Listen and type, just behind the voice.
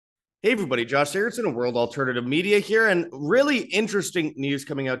Hey everybody, Josh Sigurdson of World Alternative Media here, and really interesting news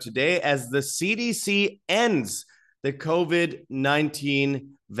coming out today as the CDC ends the COVID-19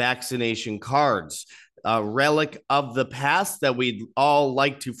 vaccination cards. A relic of the past that we'd all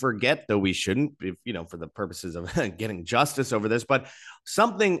like to forget, though we shouldn't, for the purposes of getting justice over this. But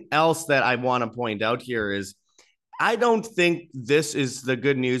something else that I want to point out here is I don't think this is the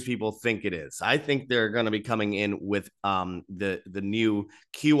good news people think it is. I think they're going to be coming in with the new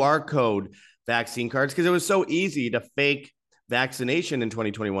QR code vaccine cards because it was so easy to fake vaccination in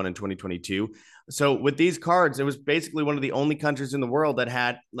 2021 and 2022. So with these cards, it was basically one of the only countries in the world that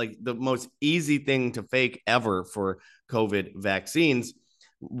had like the most easy thing to fake ever for COVID vaccines.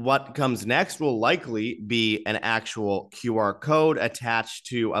 What comes next will likely be an actual QR code attached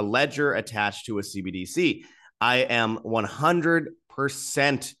to a ledger attached to a CBDC. I am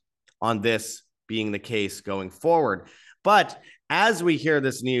 100% on this being the case going forward. But as we hear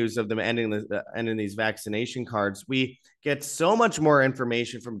this news of them ending these vaccination cards, we get so much more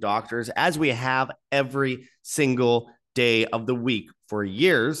information from doctors as we have every single day of the week for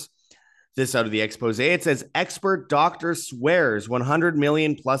years. This out of the expose, it says expert doctor swears 100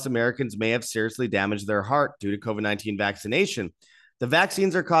 million plus Americans may have seriously damaged their heart due to COVID-19 vaccination. The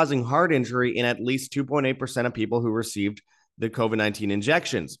vaccines are causing heart injury in at least 2.8% of people who received the COVID-19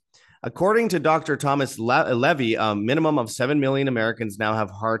 injections. According to Dr. Thomas Levy, a minimum of 7 million Americans now have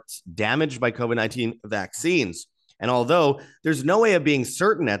hearts damaged by COVID-19 vaccines. And although there's no way of being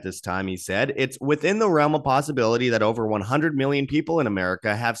certain at this time, he said, it's within the realm of possibility that over 100 million people in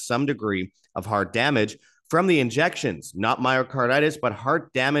America have some degree of heart damage from the injections, not myocarditis, but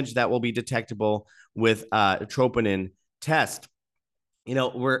heart damage that will be detectable with a troponin test.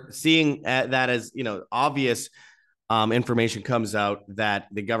 We're seeing that as, obvious information comes out that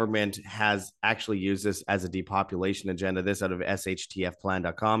the government has actually used this as a depopulation agenda. This out of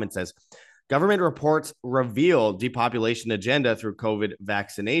shtfplan.com. It says, government reports reveal depopulation agenda through COVID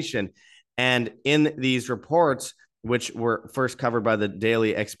vaccination. And in these reports, which were first covered by the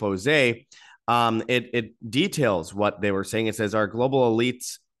Daily Expose, it details what they were saying. It says, our global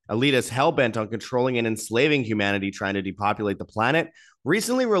elitists hellbent on controlling and enslaving humanity, trying to depopulate the planet.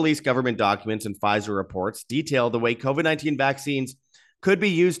 Recently released government documents and Pfizer reports detail the way COVID-19 vaccines could be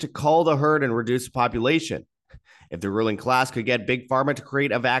used to cull the herd and reduce the population. If the ruling class could get Big Pharma to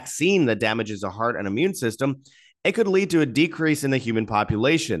create a vaccine that damages the heart and immune system, it could lead to a decrease in the human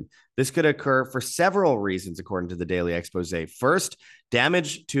population. This could occur for several reasons, according to the Daily Expose. First,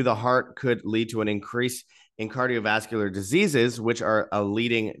 damage to the heart could lead to an increase in cardiovascular diseases, which are a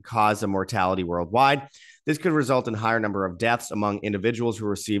leading cause of mortality worldwide. This could result in a higher number of deaths among individuals who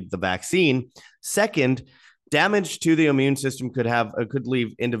received the vaccine. Second, damage to the immune system could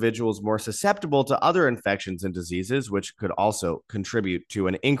leave individuals more susceptible to other infections and diseases, which could also contribute to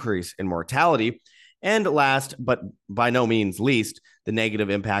an increase in mortality. And last, but by no means least, the negative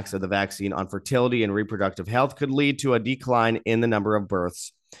impacts of the vaccine on fertility and reproductive health could lead to a decline in the number of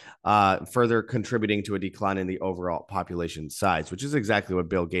births, further contributing to a decline in the overall population size, which is exactly what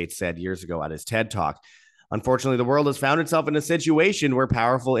Bill Gates said years ago at his TED Talk. Unfortunately, the world has found itself in a situation where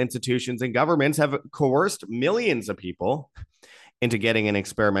powerful institutions and governments have coerced millions of people into getting an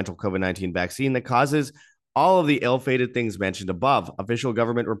experimental COVID-19 vaccine that causes all of the ill-fated things mentioned above. Official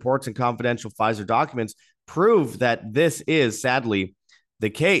government reports and confidential Pfizer documents prove that this is sadly the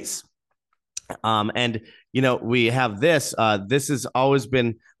case. We have this. This has always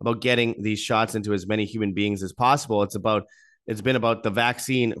been about getting these shots into as many human beings as possible. It's been about the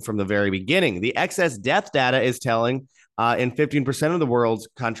vaccine from the very beginning. The excess death data is telling in 15% of the world's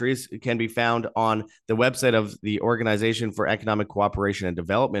countries can be found on the website of the Organization for Economic Cooperation and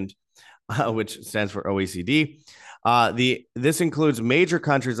Development, which stands for OECD. This includes major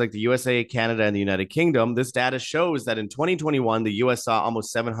countries like the USA, Canada, and the United Kingdom. This data shows that in 2021, the US saw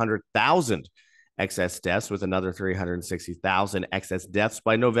almost 700,000 excess deaths, with another 360,000 excess deaths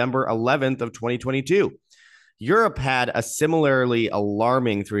by November 11th of 2022. Europe had a similarly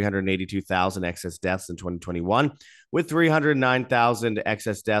alarming 382,000 excess deaths in 2021, with 309,000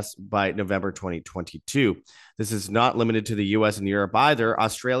 excess deaths by November 2022. This is not limited to the US and Europe either.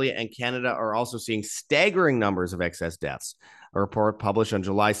 Australia and Canada are also seeing staggering numbers of excess deaths. A report published on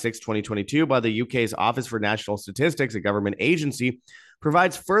July 6, 2022 by the UK's Office for National Statistics, a government agency,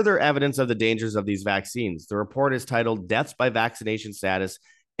 provides further evidence of the dangers of these vaccines. The report is titled Deaths by Vaccination Status,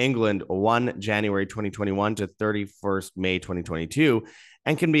 England, 1 January 2021 to 31st May 2022,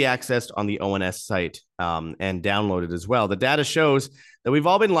 and can be accessed on the ONS site and downloaded as well. The data shows that we've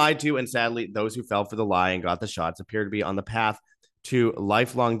all been lied to, and sadly, those who fell for the lie and got the shots appear to be on the path to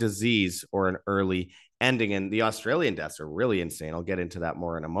lifelong disease or an early ending. And the Australian deaths are really insane. I'll get into that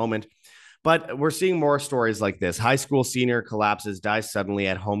more in a moment. But we're seeing more stories like this. High school senior collapses, dies suddenly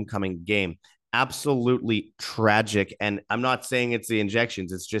at homecoming game. Absolutely tragic. And I'm not saying it's the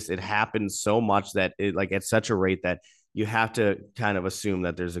injections. It's just it happens so much that it like at such a rate that you have to kind of assume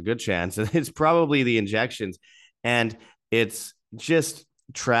that there's a good chance that it's probably the injections. And it's just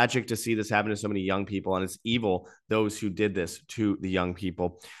tragic to see this happen to so many young people. And it's evil, those who did this to the young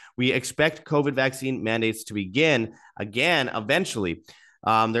people. We expect COVID vaccine mandates to begin again eventually.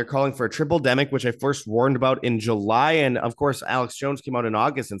 They're calling for a triple-demic, which I first warned about in July. And of course, Alex Jones came out in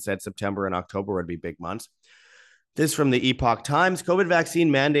August and said September and October would be big months. This from the Epoch Times. COVID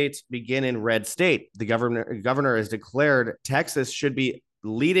vaccine mandates begin in red state. The governor has declared Texas should be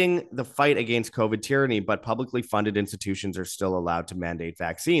leading the fight against COVID tyranny, but publicly funded institutions are still allowed to mandate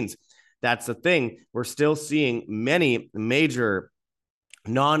vaccines. That's the thing. We're still seeing many major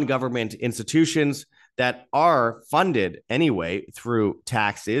non-government institutions that are funded anyway through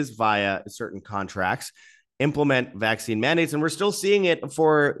taxes via certain contracts implement vaccine mandates. And we're still seeing it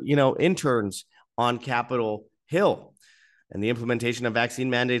for, interns on Capitol Hill. And the implementation of vaccine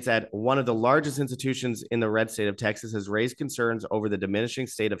mandates at one of the largest institutions in the red state of Texas has raised concerns over the diminishing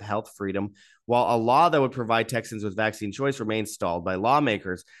state of health freedom, while a law that would provide Texans with vaccine choice remains stalled by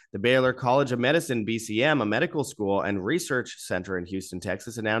lawmakers. The Baylor College of Medicine, BCM, a medical school and research center in Houston,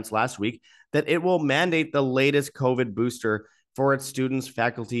 Texas, announced last week that it will mandate the latest COVID booster for its students,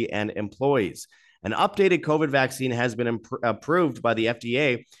 faculty, and employees. An updated COVID vaccine has been approved by the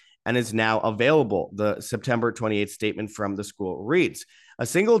FDA and is now available. The September 28th statement from the school reads, a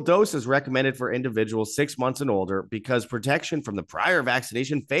single dose is recommended for individuals 6 months and older because protection from the prior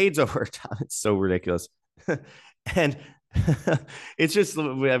vaccination fades over time. It's so ridiculous. And it's just,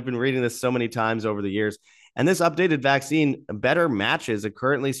 I've been reading this so many times over the years. And this updated vaccine better matches the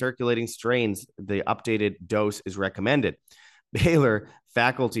currently circulating strains. The updated dose is recommended. Baylor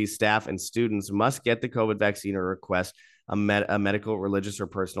faculty, staff, and students must get the COVID vaccine or request a medical, religious, or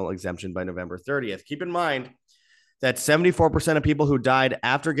personal exemption by November 30th. Keep in mind that 74% of people who died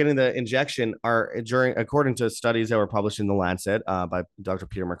after getting the injection according to studies that were published in The Lancet by Dr.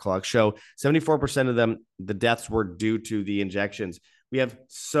 Peter McCulloch, show 74% of them, the deaths were due to the injections. We have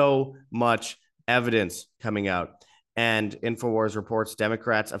so much evidence coming out. And InfoWars reports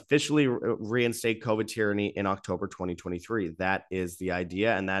Democrats officially reinstate COVID tyranny in October 2023. That is the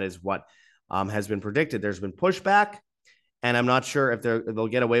idea, and that is what has been predicted. There's been pushback, and I'm not sure if they'll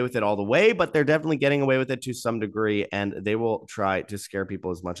get away with it all the way, but they're definitely getting away with it to some degree, and they will try to scare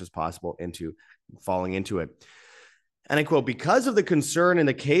people as much as possible into falling into it. And I quote, because of the concern in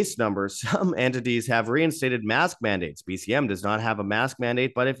the case numbers, some entities have reinstated mask mandates. BCM does not have a mask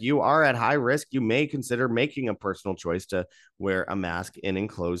mandate, but if you are at high risk, you may consider making a personal choice to wear a mask in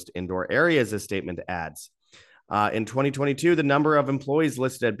enclosed indoor areas, the statement adds. In 2022, the number of employees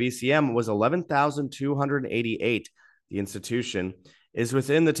listed at BCM was 11,288. The institution is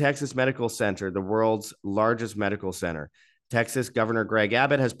within the Texas Medical Center, the world's largest medical center. Texas Governor Greg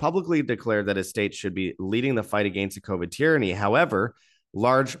Abbott has publicly declared that his state should be leading the fight against the COVID tyranny. However,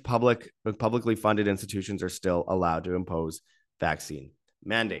 large publicly funded institutions are still allowed to impose vaccine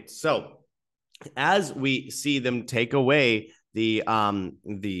mandates. So as we see them take away the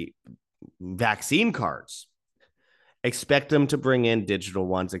vaccine cards, expect them to bring in digital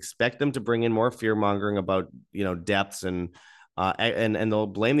ones, expect them to bring in more fear mongering about, deaths and they'll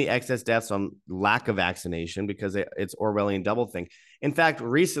blame the excess deaths on lack of vaccination because it's Orwellian doublethink. In fact,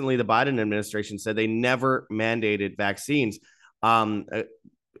 recently the Biden administration said they never mandated vaccines.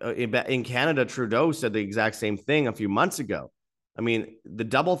 In Canada, Trudeau said the exact same thing a few months ago. I mean, the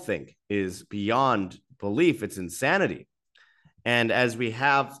doublethink is beyond belief. It's insanity. And as we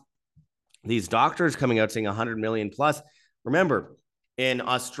have these doctors coming out saying 100 million plus, remember, in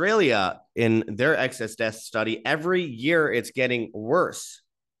Australia, in their excess death study, every year it's getting worse.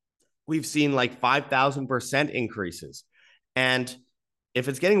 We've seen like 5,000% increases. And if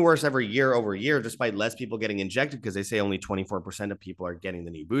it's getting worse every year over year, despite less people getting injected, because they say only 24% of people are getting the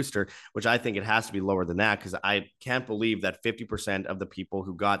new booster, which I think it has to be lower than that, because I can't believe that 50% of the people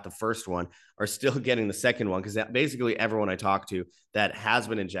who got the first one are still getting the second one, because basically everyone I talk to that has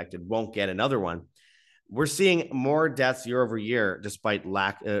been injected won't get another one. We're seeing more deaths year over year, despite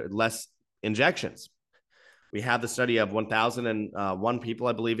less injections. We have the study of 1,001 people,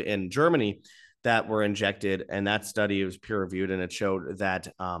 I believe, in Germany that were injected, and that study was peer reviewed, and it showed that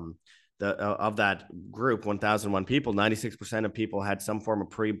of that group, 1,001 people, 96% of people had some form of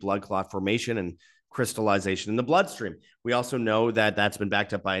pre-blood clot formation and crystallization in the bloodstream. We also know that that's been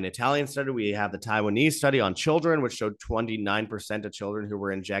backed up by an Italian study. We have the Taiwanese study on children, which showed 29% of children who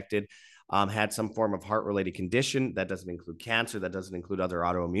were injected had some form of heart-related condition. That doesn't include cancer. That doesn't include other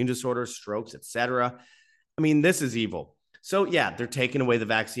autoimmune disorders, strokes, etc. I mean, this is evil. So yeah, they're taking away the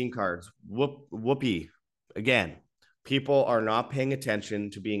vaccine cards. Whoopee. Again, people are not paying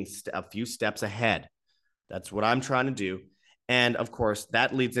attention to being a few steps ahead. That's what I'm trying to do. And of course,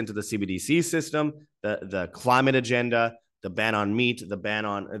 that leads into the CBDC system, the climate agenda, the ban on meat, the ban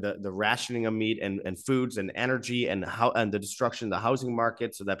on the rationing of meat and foods and energy, and the destruction of the housing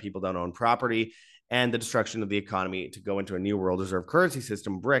market so that people don't own property, and the destruction of the economy to go into a new world reserve currency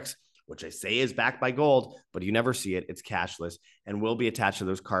system, BRICS, which I say is backed by gold, but you never see it. It's cashless and will be attached to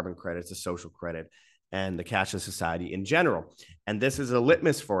those carbon credits, the social credit, and the cashless society in general. And this is a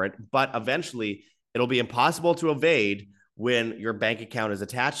litmus for it, but eventually it'll be impossible to evade when your bank account is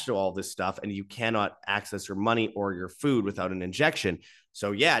attached to all this stuff and you cannot access your money or your food without an injection.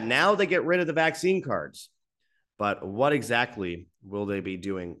 So yeah, now they get rid of the vaccine cards. But what exactly will they be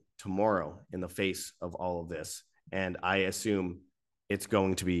doing tomorrow in the face of all of this? And I assume it's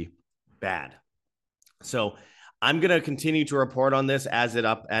going to be bad. So I'm going to continue to report on this as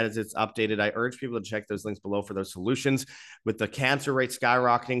it's updated. I urge people to check those links below for those solutions. With the cancer rate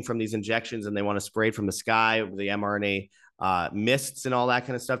skyrocketing from these injections, and they want to spray it from the sky, the mRNA mists and all that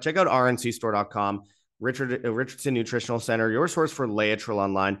kind of stuff, check out rncstore.com. Richardson Nutritional Center, your source for Laetrile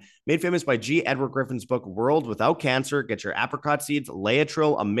online, made famous by G. Edward Griffin's book, World Without Cancer. Get your apricot seeds,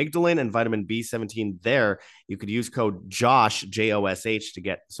 Laetrile, amygdalin, and vitamin B17 there. You could use code JOSH, JOSH, to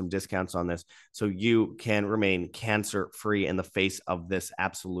get some discounts on this so you can remain cancer-free in the face of this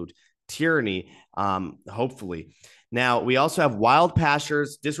absolute tyranny, hopefully. Now, we also have Wild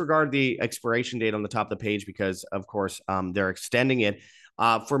Pastures. Disregard the expiration date on the top of the page because, of course, they're extending it.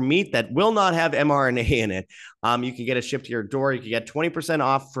 For meat that will not have mRNA in it. You can get it shipped to your door. You can get 20%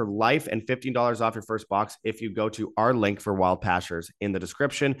 off for life and $15 off your first box if you go to our link for Wild Pastures in the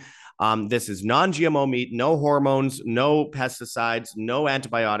description. This is non-GMO meat, no hormones, no pesticides, no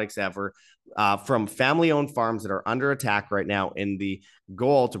antibiotics ever, from family-owned farms that are under attack right now in the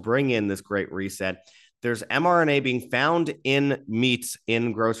goal to bring in this great reset. There's mRNA being found in meats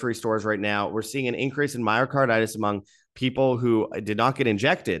in grocery stores right now. We're seeing an increase in myocarditis among people who did not get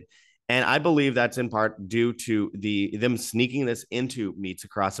injected. And I believe that's in part due to them sneaking this into meats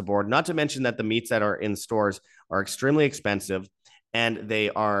across the board. Not to mention that the meats that are in stores are extremely expensive and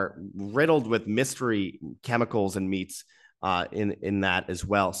they are riddled with mystery chemicals and meats in that as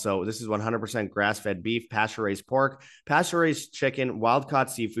well. So this is 100% grass-fed beef, pasture-raised pork, pasture-raised chicken,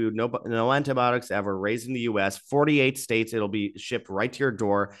 wild-caught seafood, no antibiotics ever, raised in the U.S., 48 states. It'll be shipped right to your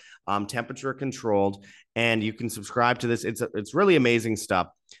door, temperature controlled, and you can subscribe to this. It's really amazing stuff.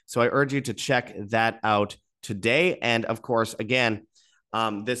 So I urge you to check that out today. And of course, again,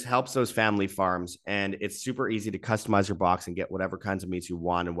 this helps those family farms, and it's super easy to customize your box and get whatever kinds of meats you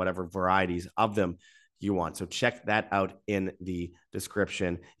want and whatever varieties of them you want. So check that out in the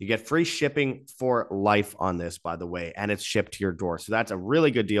description. You get free shipping for life on this, by the way, and it's shipped to your door. So that's a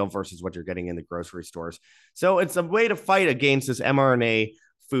really good deal versus what you're getting in the grocery stores. So it's a way to fight against this mRNA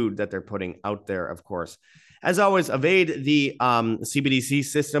food that they're putting out there, of course. As always, evade the CBDC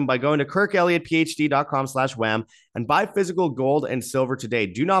system by going to kirkelliottphd.com/wham and buy physical gold and silver today.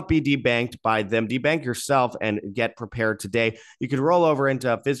 Do not be debanked by them. Debank yourself and get prepared today. You can roll over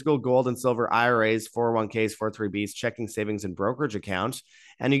into physical gold and silver IRAs, 401ks, 403bs, checking, savings, and brokerage accounts.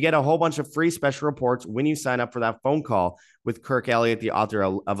 And you get a whole bunch of free special reports when you sign up for that phone call with Kirk Elliott, the author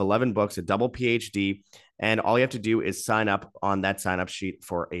of 11 books, a double PhD. And all you have to do is sign up on that sign up sheet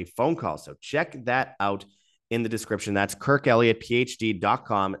for a phone call. So check that out in the description. That's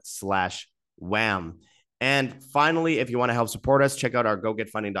kirkelliottphd.com/wham. And finally, if you want to help support us, check out our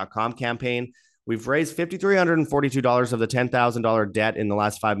gogetfunding.com campaign. We've raised $5,342 of the $10,000 debt in the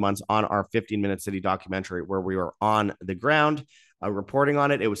last 5 months on our 15-minute city documentary where we were on the ground reporting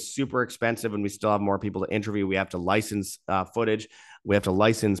on it. It was super expensive and we still have more people to interview. We have to license footage. We have to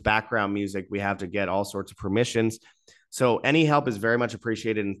license background music. We have to get all sorts of permissions. So any help is very much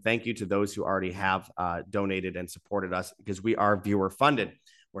appreciated. And thank you to those who already have donated and supported us because we are viewer funded.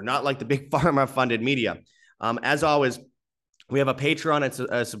 We're not like the big pharma funded media. As always, we have a Patreon and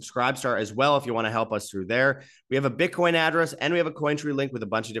a Subscribestar as well if you want to help us through there. We have a Bitcoin address and we have a Cointree link with a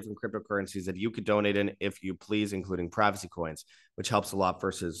bunch of different cryptocurrencies that you could donate in if you please, including privacy coins, which helps a lot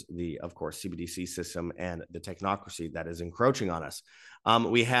versus the, of course, CBDC system and the technocracy that is encroaching on us.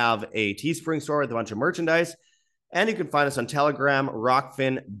 We have a Teespring store with a bunch of merchandise. And you can find us on Telegram,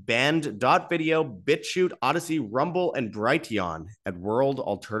 Rockfin, Band.video, BitChute, Odyssey, Rumble, and Brighteon at World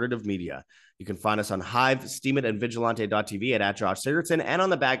Alternative Media. You can find us on Hive, Steemit, and Vigilante.tv at Josh Sigurdsson, and on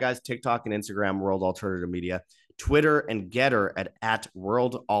the Bad Guys TikTok and Instagram, World Alternative Media. Twitter, and Getter at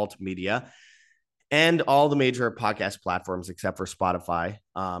World Alt Media, and all the major podcast platforms except for Spotify,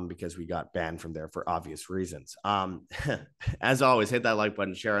 because we got banned from there for obvious reasons. As always, hit that like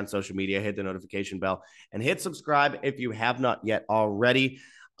button, share on social media, hit the notification bell, and hit subscribe if you have not yet already.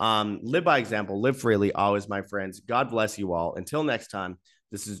 Live by example, live freely, always, my friends. God bless you all. Until next time,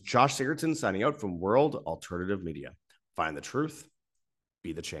 this is Josh Sigurdson signing out from World Alternative Media. Find the truth,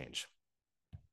 be the change.